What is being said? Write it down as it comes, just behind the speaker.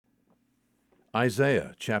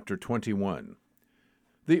Isaiah chapter 21.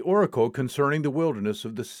 The oracle concerning the wilderness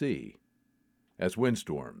of the sea. As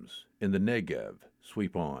windstorms in the Negev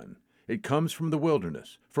sweep on, it comes from the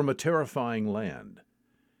wilderness, from a terrifying land.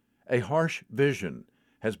 A harsh vision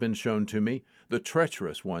has been shown to me. The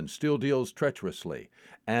treacherous one still deals treacherously,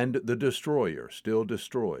 and the destroyer still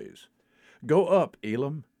destroys. Go up,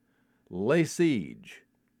 Elam. Lay siege,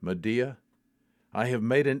 Medea. I have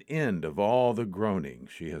made an end of all the groaning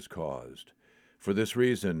she has caused. For this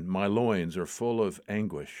reason my loins are full of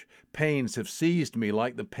anguish. Pains have seized me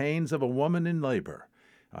like the pains of a woman in labor.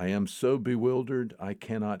 I am so bewildered I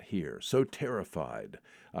cannot hear, so terrified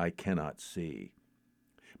I cannot see.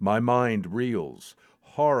 My mind reels,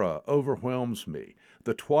 horror overwhelms me.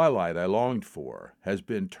 The twilight I longed for has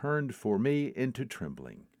been turned for me into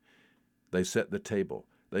trembling. They set the table,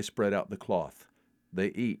 they spread out the cloth, they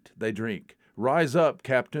eat, they drink. Rise up,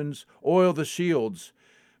 captains, oil the shields.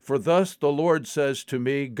 For thus the Lord says to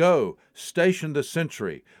me, Go, station the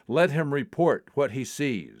sentry, let him report what he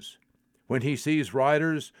sees. When he sees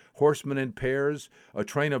riders, horsemen in pairs, a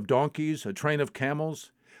train of donkeys, a train of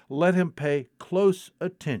camels, let him pay close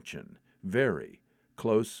attention, very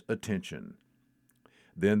close attention.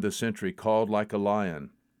 Then the sentry called like a lion,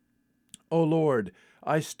 O Lord,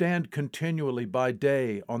 I stand continually by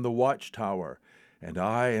day on the watchtower, and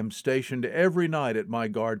I am stationed every night at my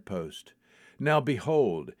guard post. Now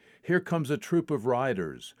behold, here comes a troop of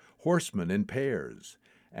riders, horsemen in pairs.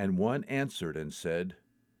 And one answered and said,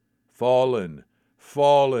 Fallen,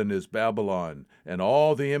 fallen is Babylon, and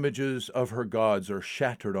all the images of her gods are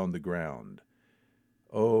shattered on the ground.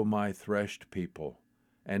 O my threshed people,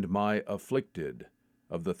 and my afflicted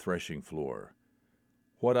of the threshing floor,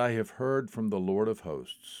 what I have heard from the Lord of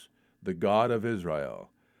hosts, the God of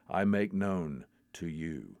Israel, I make known to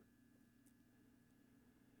you.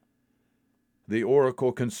 The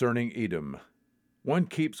oracle concerning Edom. One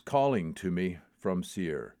keeps calling to me from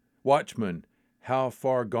Seir. Watchman, how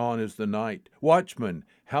far gone is the night? Watchman,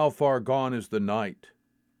 how far gone is the night?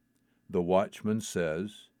 The watchman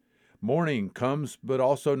says, Morning comes, but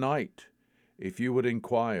also night. If you would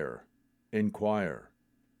inquire, inquire.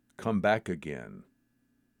 Come back again.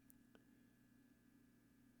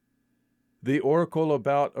 The oracle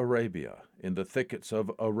about Arabia. In the thickets of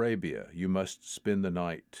Arabia you must spend the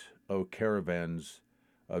night, O caravans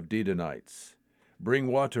of Dedanites. Bring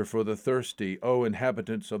water for the thirsty, O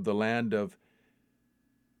inhabitants of the land of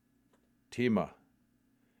Tema.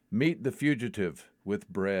 Meet the fugitive with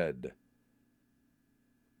bread.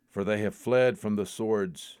 For they have fled from the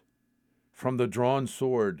swords, from the drawn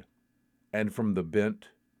sword, and from the bent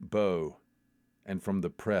bow, and from the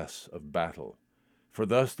press of battle. For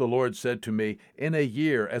thus the Lord said to me, In a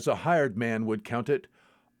year, as a hired man would count it,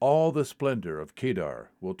 all the splendor of Kedar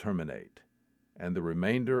will terminate, and the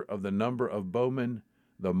remainder of the number of bowmen,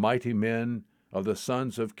 the mighty men of the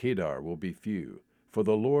sons of Kedar, will be few, for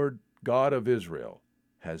the Lord God of Israel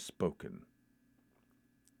has spoken.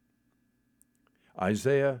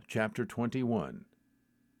 Isaiah chapter 21.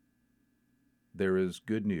 There is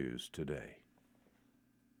good news today.